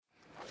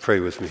Pray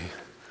with me.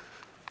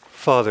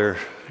 Father,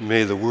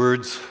 may the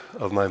words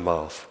of my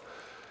mouth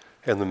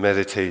and the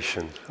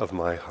meditation of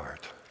my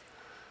heart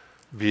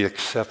be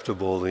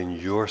acceptable in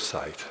your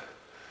sight,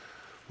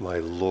 my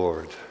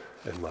Lord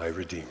and my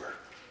Redeemer.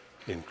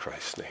 In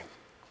Christ's name,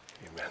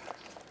 amen.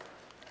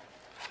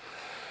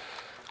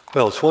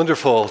 Well, it's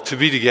wonderful to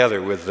be together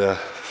with the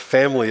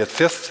family at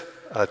Fifth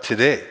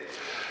today.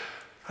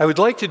 I would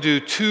like to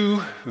do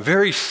two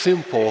very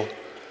simple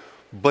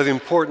but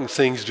important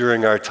things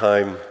during our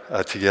time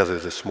together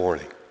this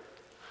morning.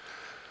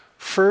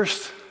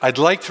 First, I'd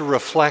like to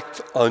reflect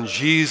on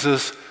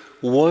Jesus'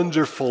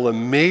 wonderful,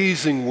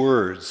 amazing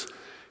words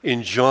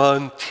in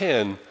John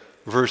 10,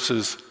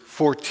 verses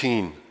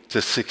 14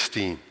 to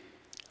 16.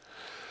 I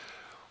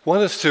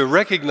want us to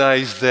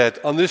recognize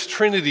that on this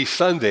Trinity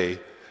Sunday,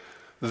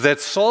 that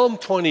Psalm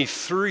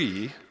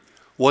 23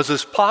 was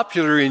as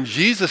popular in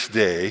Jesus'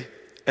 day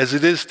as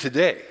it is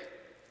today.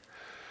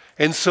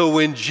 And so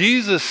when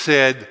Jesus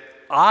said,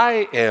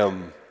 "I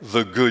am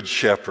the good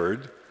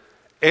shepherd,"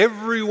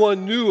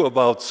 everyone knew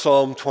about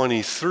Psalm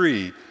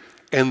 23,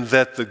 and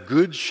that the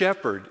good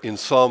shepherd in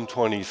Psalm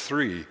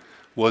 23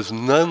 was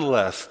none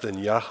less than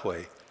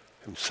Yahweh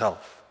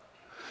himself.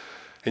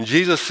 And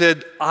Jesus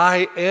said,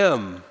 "I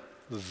am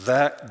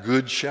that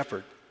good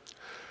shepherd.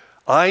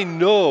 I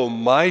know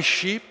my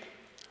sheep,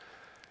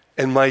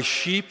 and my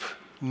sheep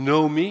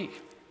know me.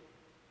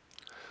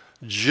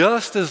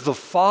 Just as the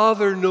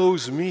Father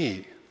knows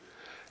me,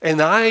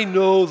 and I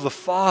know the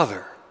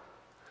Father,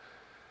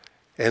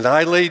 and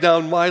I lay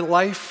down my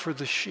life for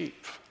the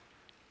sheep.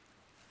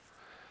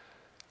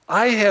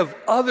 I have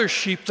other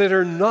sheep that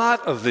are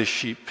not of this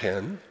sheep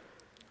pen,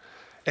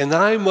 and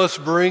I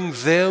must bring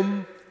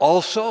them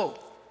also.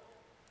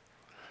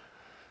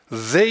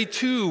 They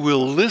too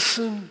will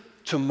listen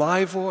to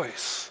my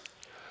voice,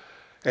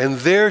 and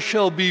there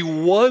shall be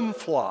one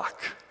flock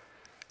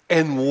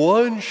and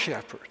one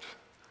shepherd,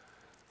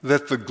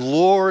 that the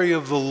glory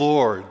of the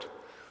Lord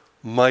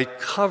might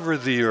cover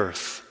the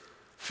earth,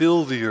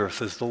 fill the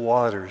earth as the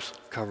waters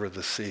cover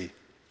the sea."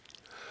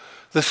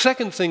 The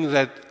second thing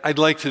that I'd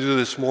like to do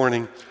this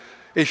morning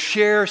is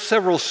share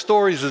several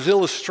stories as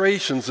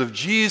illustrations of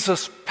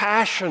Jesus'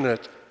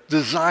 passionate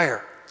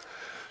desire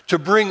to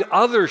bring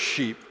other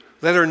sheep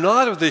that are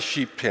not of this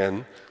sheep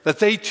pen, that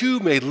they too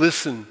may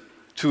listen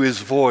to his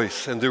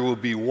voice, and there will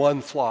be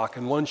one flock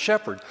and one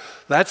shepherd.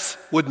 That's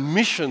what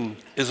mission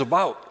is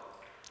about.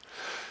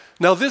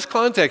 Now, this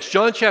context,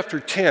 John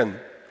chapter 10,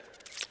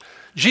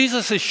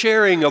 Jesus is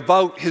sharing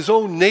about his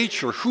own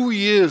nature, who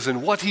he is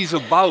and what he's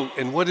about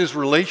and what his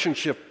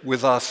relationship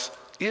with us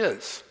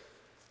is.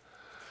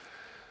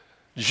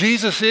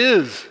 Jesus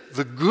is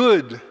the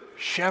good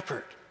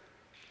shepherd.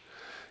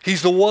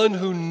 He's the one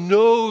who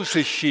knows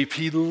his sheep.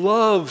 He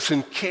loves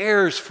and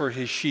cares for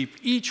his sheep,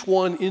 each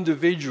one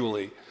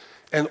individually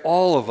and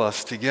all of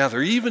us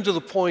together, even to the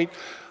point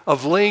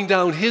of laying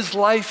down his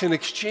life in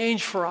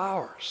exchange for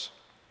ours.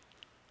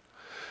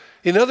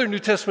 In other New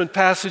Testament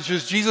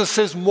passages, Jesus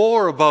says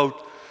more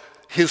about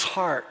his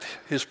heart,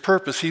 his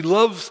purpose. He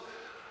loves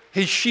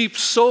his sheep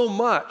so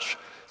much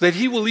that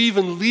he will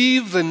even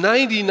leave the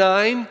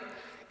 99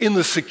 in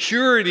the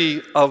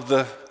security of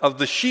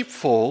the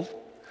sheepfold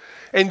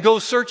and go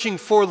searching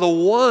for the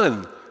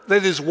one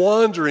that is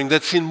wandering,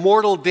 that's in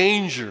mortal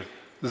danger,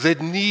 that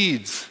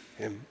needs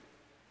him.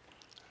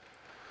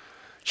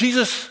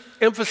 Jesus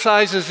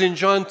emphasizes in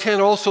John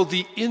 10 also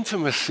the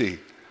intimacy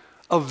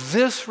of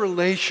this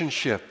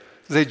relationship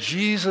that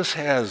Jesus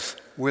has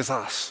with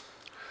us.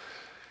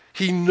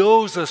 He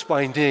knows us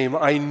by name.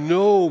 I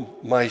know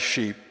my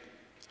sheep.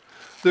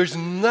 There's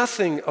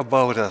nothing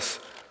about us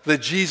that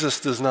Jesus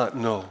does not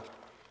know.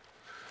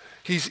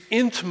 He's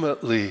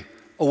intimately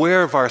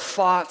aware of our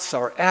thoughts,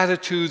 our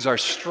attitudes, our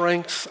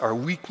strengths, our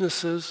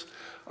weaknesses,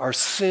 our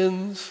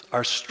sins,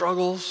 our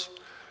struggles,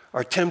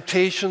 our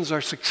temptations,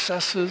 our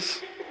successes,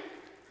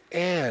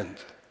 and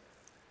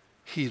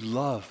he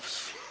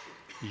loves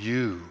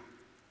you,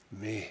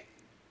 me.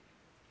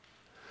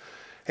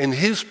 And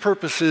his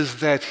purpose is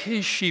that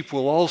his sheep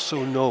will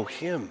also know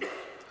him,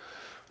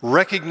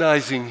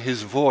 recognizing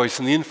his voice.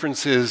 And the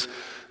inference is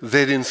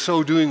that in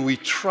so doing, we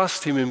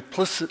trust him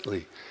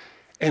implicitly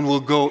and will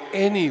go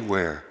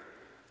anywhere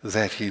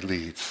that he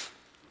leads.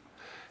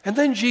 And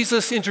then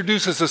Jesus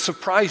introduces a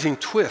surprising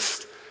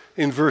twist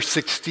in verse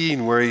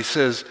 16 where he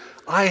says,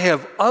 "I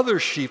have other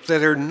sheep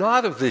that are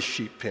not of this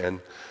sheep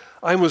pen.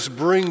 I must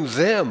bring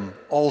them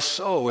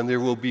also, and there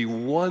will be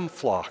one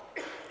flock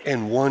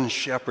and one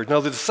shepherd." Now,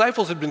 the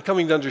disciples had been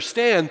coming to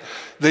understand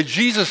that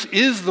Jesus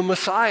is the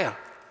Messiah,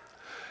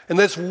 and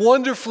that's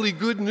wonderfully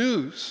good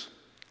news.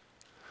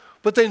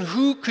 But then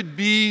who could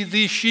be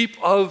the sheep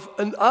of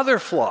another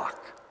flock?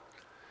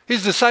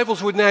 His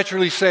disciples would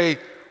naturally say,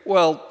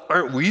 "Well,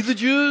 aren't we the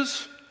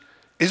Jews?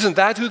 Isn't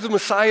that who the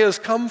Messiah has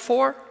come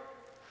for?"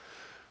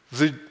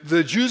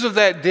 The Jews of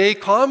that day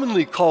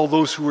commonly called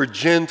those who were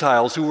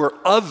Gentiles, who were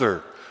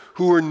other,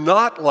 who were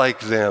not like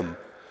them,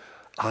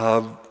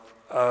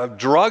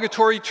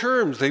 derogatory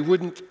terms. They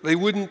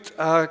wouldn't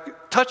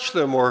touch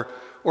them or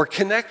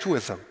connect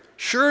with them.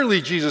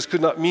 Surely Jesus could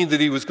not mean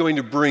that he was going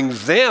to bring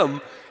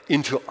them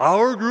into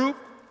our group?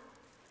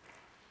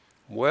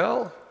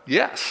 Well,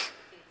 yes.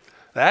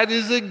 That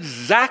is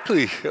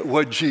exactly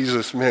what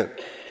Jesus meant.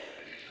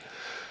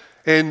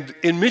 And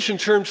in mission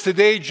terms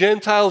today,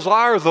 Gentiles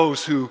are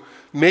those who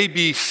may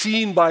be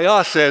seen by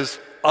us as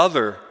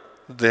other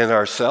than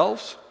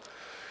ourselves.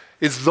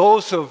 It's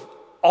those of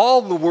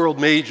all the world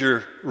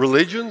major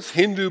religions,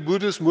 Hindu,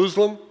 Buddhist,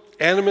 Muslim,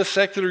 animist,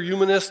 secular,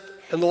 humanist,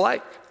 and the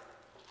like.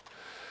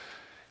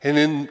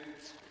 And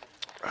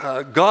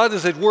God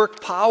is at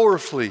work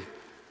powerfully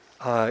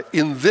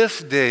in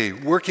this day,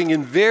 working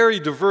in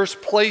very diverse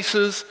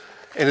places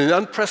and in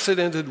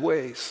unprecedented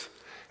ways.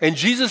 And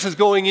Jesus is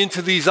going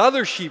into these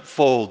other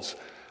sheepfolds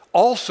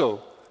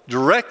also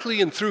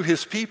directly and through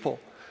his people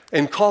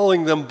and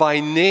calling them by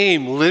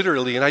name,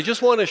 literally. And I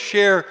just want to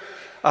share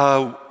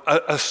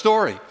a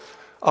story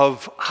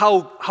of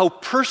how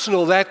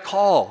personal that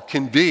call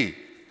can be.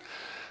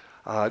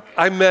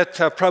 I met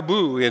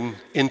Prabhu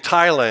in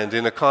Thailand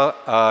in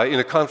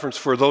a conference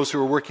for those who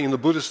are working in the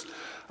Buddhist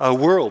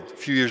world a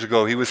few years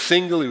ago. He was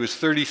single, he was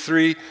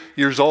 33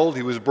 years old,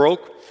 he was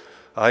broke.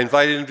 I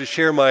invited him to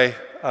share my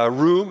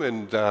room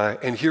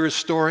and hear his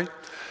story.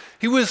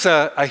 He was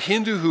a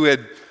Hindu who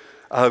had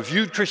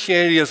viewed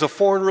Christianity as a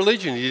foreign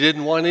religion. He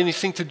didn't want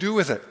anything to do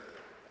with it.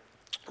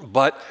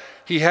 But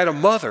he had a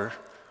mother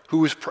who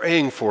was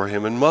praying for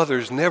him, and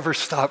mothers never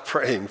stop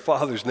praying.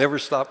 Fathers never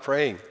stop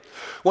praying.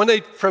 One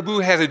day,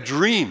 Prabhu had a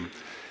dream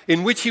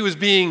in which he was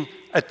being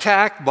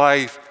attacked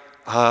by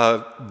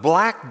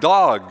black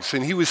dogs,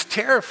 and he was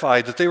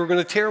terrified that they were going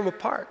to tear him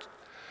apart.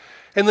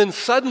 And then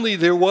suddenly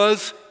there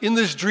was, in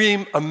this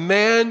dream, a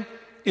man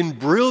in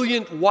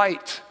brilliant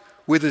white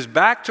with his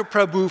back to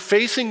Prabhu,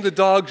 facing the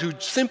dogs, who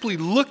simply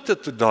looked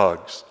at the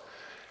dogs.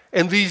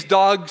 And these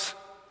dogs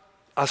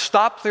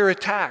stopped their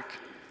attack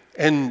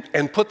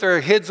and put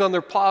their heads on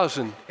their paws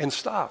and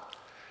stopped.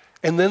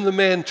 And then the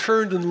man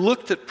turned and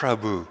looked at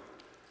Prabhu,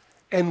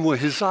 and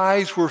his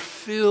eyes were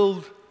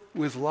filled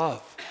with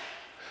love.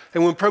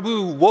 And when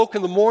Prabhu woke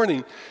in the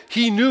morning,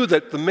 he knew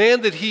that the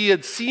man that he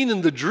had seen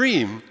in the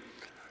dream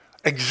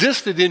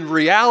existed in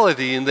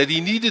reality and that he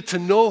needed to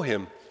know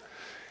him.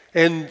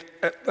 And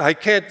I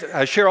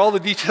can't share all the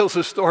details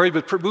of the story,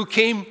 but Prabhu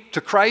came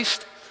to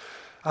Christ.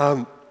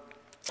 And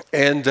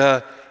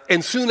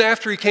soon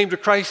after he came to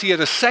Christ, he had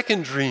a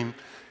second dream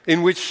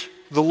in which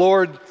the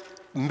Lord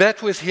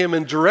met with him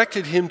and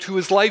directed him to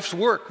his life's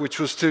work, which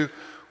was to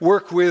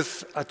work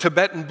with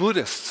Tibetan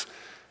Buddhists.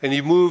 And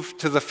he moved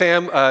to the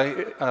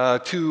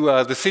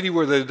city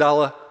where the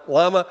Dalai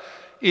Lama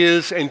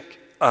is, and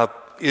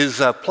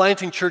is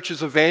planting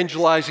churches,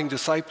 evangelizing,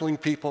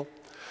 discipling people.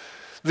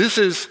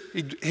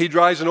 He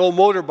drives an old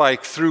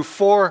motorbike through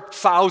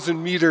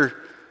 4,000-meter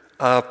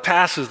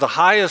passes, the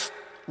highest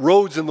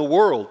roads in the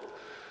world,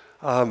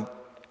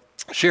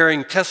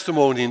 sharing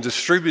testimony and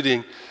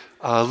distributing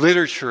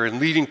literature and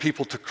leading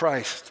people to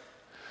Christ.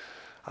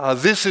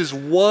 This is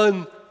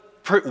one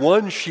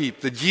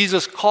sheep that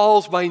Jesus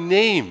calls by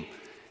name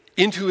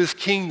into his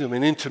kingdom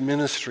and into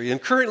ministry.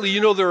 And currently,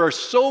 there are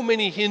so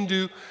many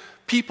Hindu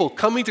people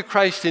coming to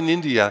Christ in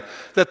India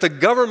that the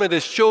government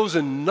has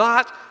chosen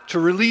not to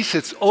release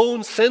its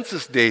own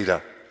census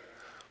data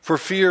for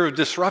fear of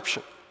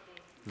disruption.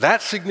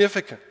 That's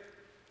significant.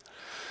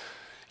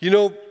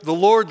 The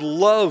Lord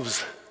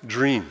loves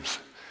dreams.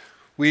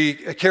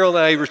 Carol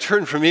and I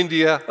returned from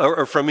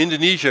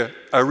Indonesia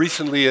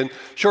recently, and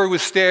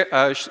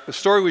a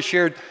story was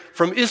shared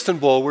from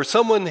Istanbul where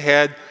someone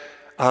had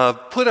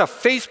put a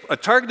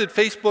targeted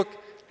Facebook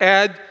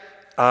ad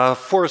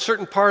for a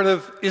certain part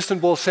of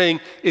Istanbul saying,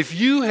 if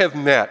you have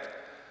met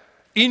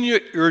in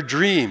your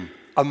dream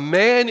a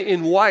man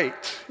in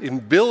white, in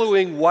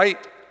billowing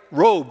white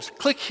robes,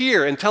 click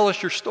here and tell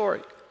us your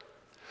story.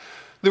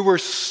 There were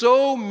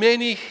so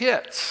many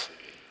hits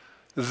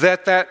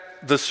that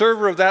the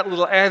server of that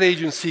little ad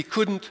agency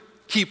couldn't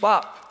keep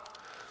up.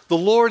 The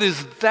Lord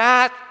is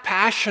that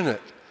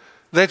passionate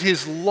that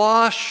his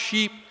lost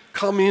sheep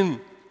come in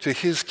to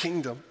his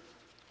kingdom.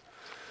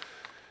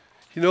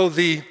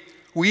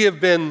 We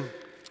have been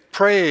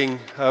praying.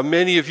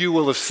 Many of you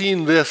will have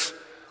seen this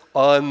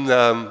on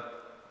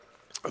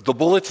the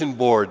bulletin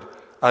board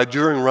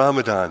during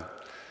Ramadan.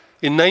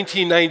 In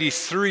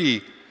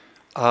 1993,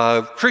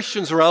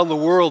 Christians around the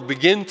world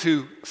began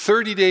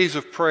 30 days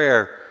of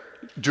prayer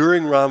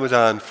during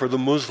Ramadan for the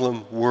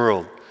Muslim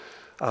world.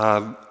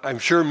 I'm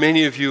sure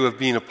many of you have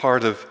been a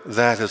part of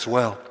that as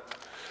well.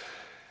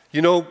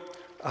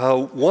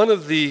 One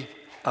of the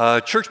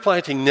church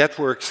planting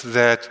networks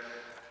that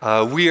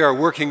we are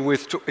working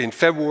with in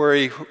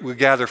February, we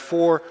gather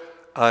 4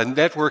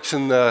 networks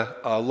in the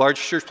large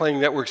church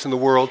planting networks in the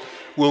world.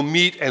 We'll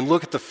meet and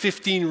look at the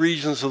 15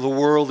 regions of the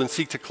world and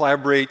seek to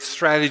collaborate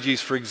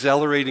strategies for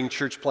accelerating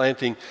church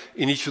planting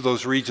in each of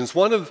those regions.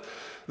 One of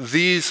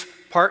these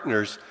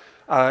partners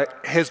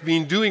has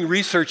been doing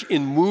research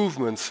in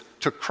movements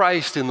to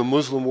Christ in the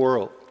Muslim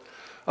world.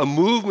 A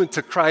movement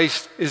to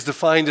Christ is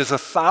defined as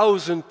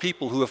 1,000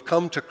 people who have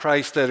come to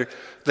Christ that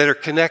are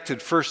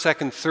connected, first,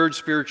 second, third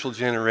spiritual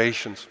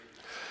generations.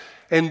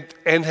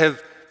 and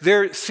have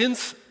there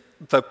since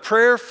the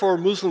prayer for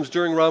Muslims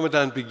during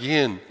Ramadan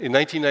began in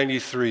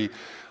 1993,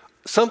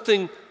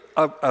 something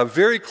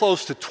very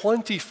close to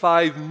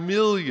 25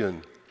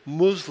 million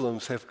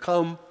Muslims have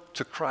come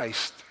to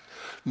Christ.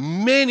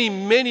 Many,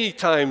 many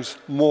times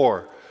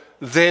more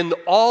than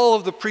all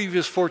of the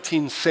previous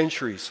 14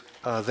 centuries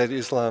that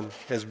Islam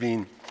has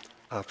been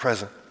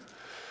present.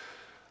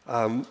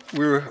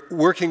 We're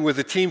working with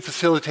a team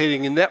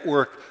facilitating a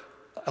network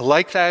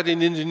like that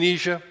in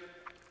Indonesia,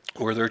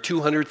 where there are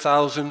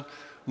 200,000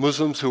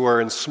 Muslims who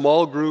are in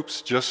small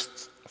groups,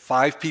 just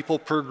 5 people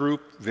per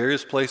group,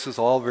 various places,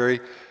 all very,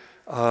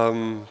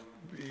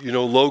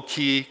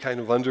 low-key, kind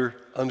of under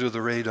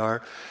the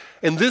radar.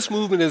 And this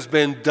movement has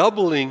been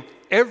doubling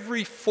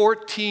every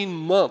 14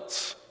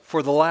 months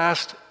for the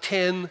last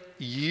 10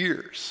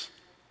 years.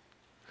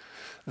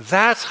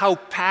 That's how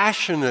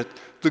passionate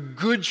the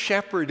Good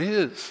Shepherd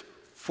is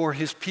for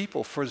his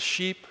people, for the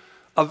sheep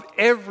of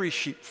every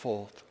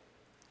sheepfold.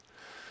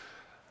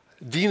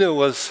 Dina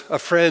was a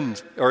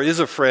friend, or is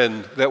a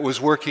friend, that was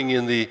working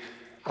in the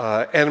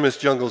animist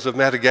jungles of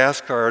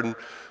Madagascar. And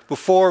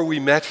before we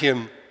met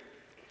him,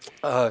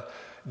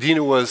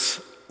 Dina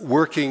was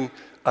working,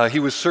 he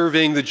was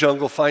surveying the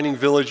jungle, finding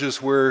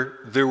villages where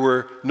there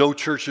were no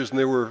churches, and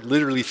there were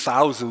literally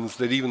thousands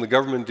that even the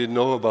government didn't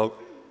know about.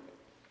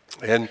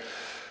 And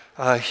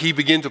he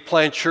began to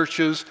plant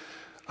churches.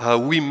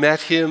 We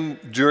met him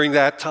during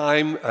that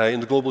time in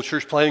the Global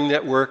Church Planting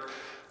Network,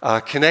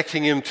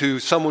 connecting him to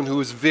someone who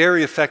was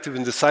very effective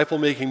in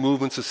disciple-making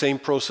movements, the same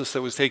process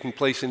that was taking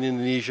place in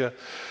Indonesia.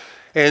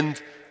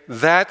 And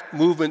that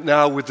movement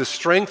now, with the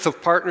strength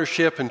of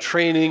partnership and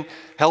training,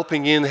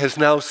 helping in, has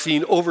now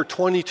seen over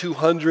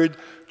 2,200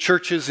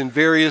 churches in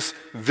various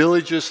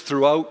villages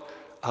throughout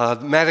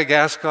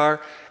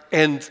Madagascar.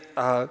 And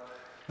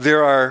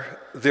there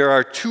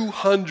are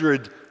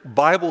 200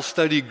 Bible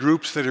study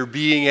groups that are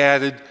being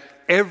added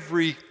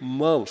every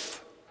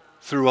month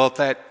throughout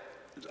that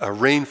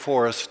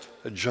rainforest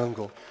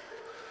jungle.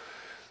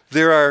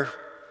 There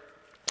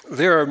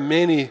are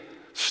many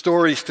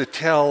stories to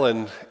tell,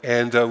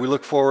 and we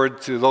look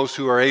forward to those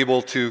who are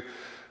able to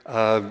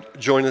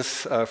join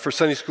us for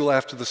Sunday school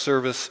after the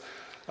service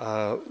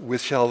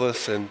with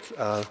Shelvis. And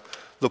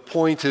the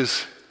point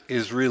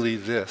is really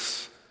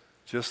this,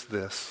 just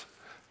this.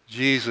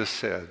 Jesus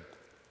said,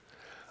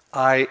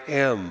 "I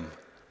am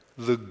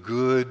the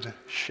good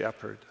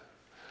shepherd.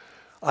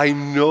 I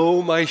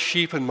know my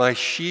sheep, and my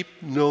sheep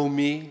know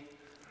me.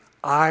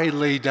 I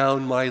lay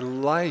down my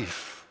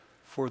life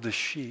for the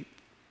sheep."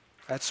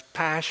 That's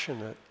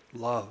passionate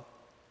love.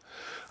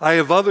 "I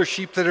have other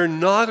sheep that are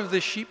not of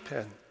the sheep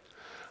pen.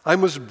 I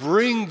must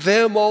bring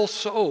them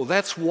also."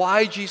 That's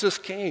why Jesus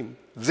came.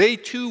 They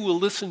too will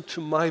listen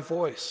to my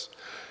voice,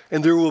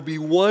 and there will be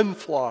one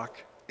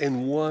flock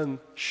and one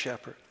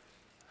shepherd.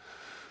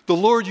 The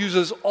Lord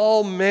uses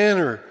all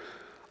manner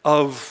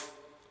of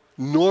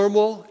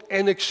normal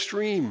and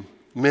extreme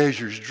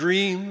measures,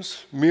 dreams,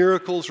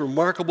 miracles,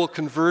 remarkable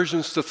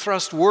conversions, to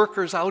thrust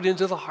workers out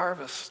into the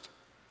harvest.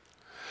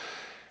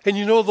 And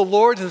the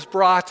Lord has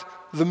brought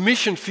the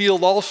mission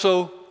field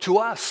also to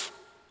us.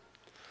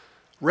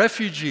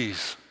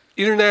 Refugees,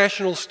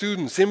 international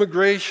students,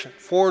 immigration,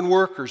 foreign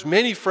workers,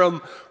 many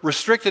from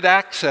restricted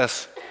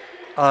access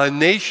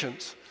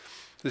nations.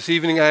 This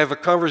evening I have a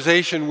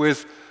conversation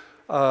with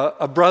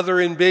a brother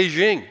in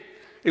Beijing.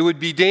 It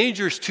would be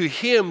dangerous to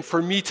him for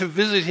me to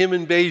visit him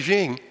in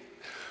Beijing,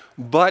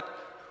 but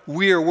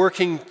we are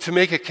working to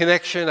make a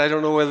connection. I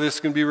don't know whether this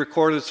can be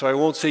recorded, so I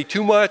won't say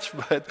too much,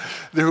 but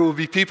there will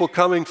be people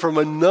coming from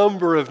a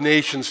number of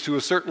nations to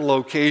a certain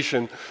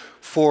location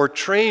for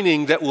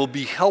training that will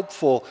be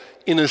helpful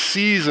in a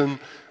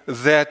season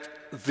that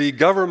the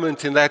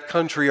government in that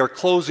country are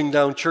closing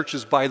down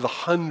churches by the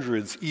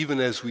hundreds, even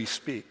as we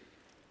speak.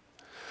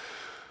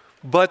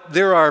 But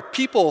there are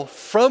people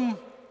from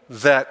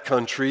that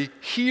country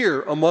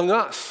here among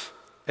us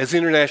as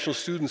international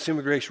students,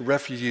 immigration,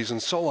 refugees,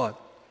 and so on.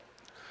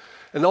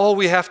 And all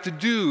we have to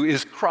do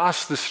is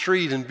cross the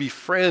street and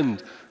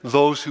befriend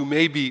those who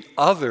may be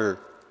other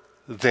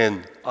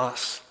than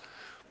us.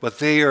 But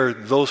they are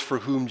those for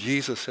whom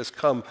Jesus has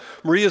come.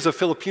 Maria is a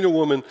Filipino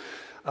woman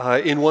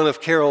in one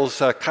of Carol's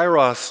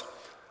Kairos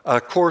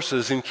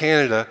courses in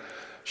Canada.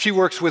 She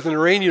works with an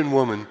Iranian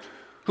woman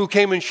who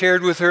came and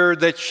shared with her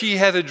that she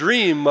had a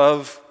dream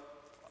of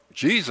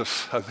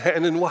Jesus, a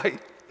man in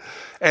white,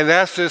 and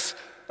asked this,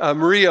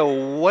 "Maria,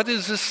 what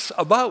is this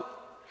about?"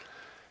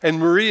 And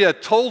Maria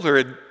told her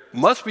it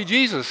must be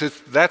Jesus.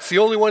 That's the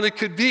only one it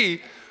could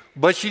be.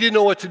 But she didn't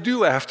know what to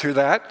do after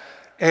that.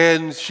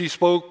 And she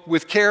spoke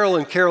with Carol,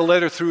 and Carol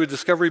led her through a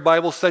Discovery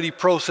Bible study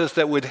process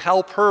that would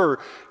help her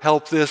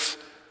help this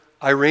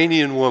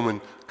Iranian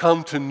woman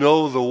come to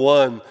know the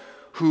one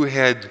who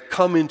had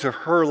come into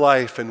her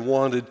life and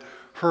wanted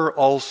her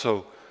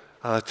also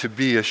to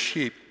be a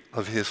sheep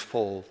of his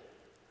fold.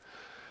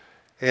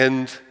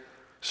 And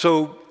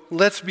so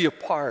let's be a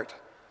part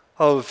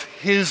of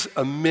his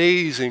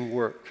amazing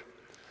work.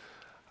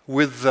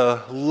 with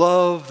the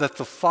love that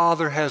the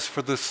Father has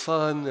for the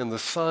Son and the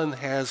Son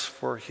has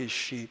for his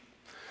sheep,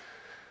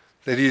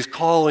 that he is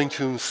calling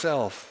to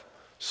himself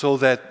so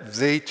that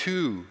they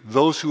too,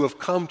 those who have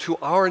come to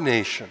our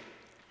nation,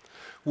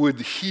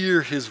 would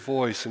hear his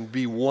voice and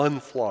be one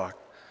flock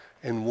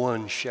and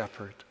one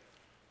shepherd.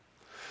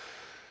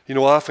 You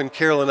know, often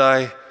Carol and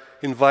I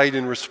invite,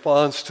 in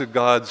response to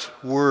God's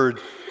word,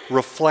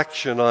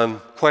 reflection on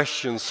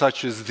questions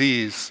such as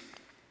these.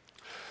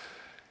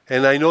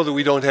 And I know that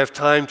we don't have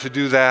time to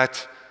do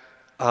that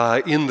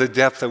in the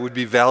depth that would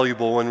be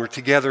valuable when we're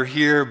together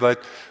here,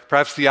 but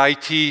perhaps the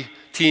IT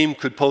team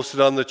could post it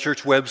on the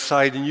church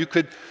website, and you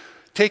could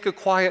take a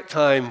quiet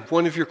time,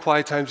 one of your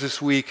quiet times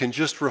this week, and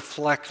just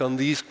reflect on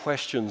these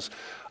questions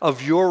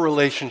of your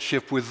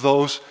relationship with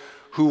those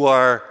who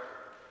are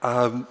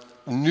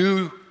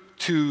new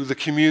to the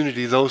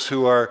community, those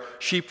who are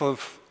sheep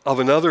of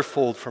another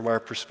fold from our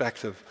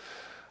perspective,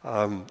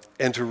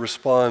 and to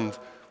respond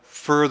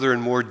further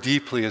and more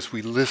deeply as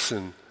we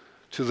listen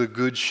to the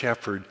Good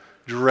Shepherd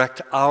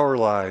direct our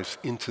lives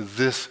into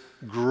this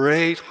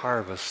great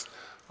harvest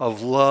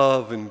of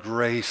love and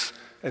grace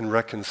and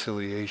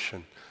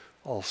reconciliation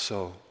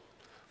also.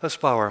 Let's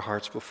bow our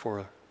hearts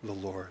before the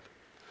Lord.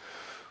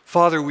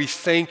 Father, we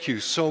thank you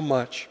so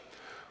much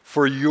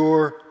for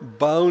your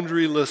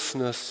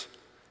boundarylessness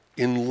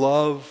in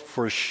love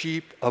for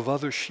sheep of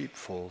other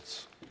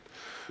sheepfolds.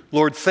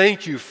 Lord,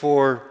 thank you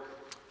for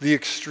the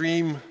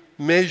extreme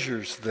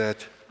measures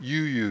that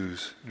you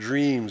use,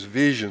 dreams,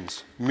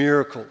 visions,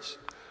 miracles,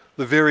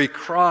 the very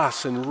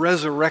cross and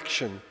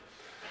resurrection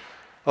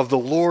of the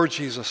Lord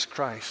Jesus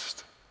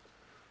Christ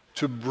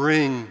to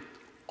bring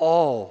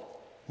all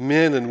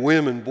men and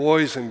women,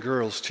 boys and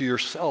girls to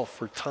yourself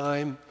for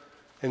time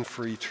and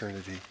for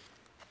eternity.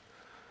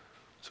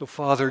 So,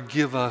 Father,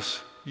 give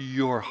us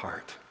your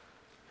heart.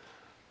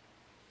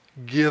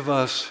 Give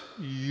us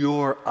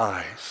your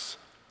eyes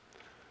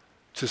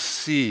to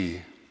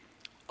see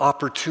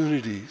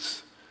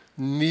opportunities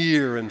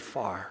near and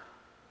far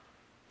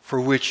for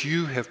which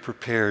you have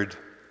prepared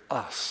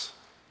us.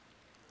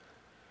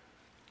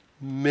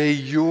 May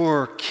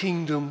your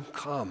kingdom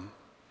come.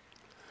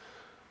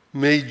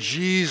 May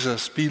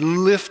Jesus be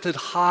lifted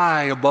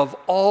high above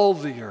all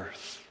the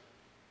earth.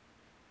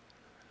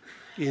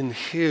 In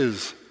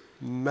his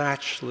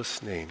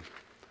matchless name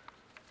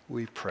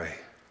we pray.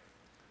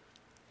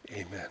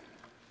 Amen.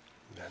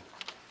 Amen.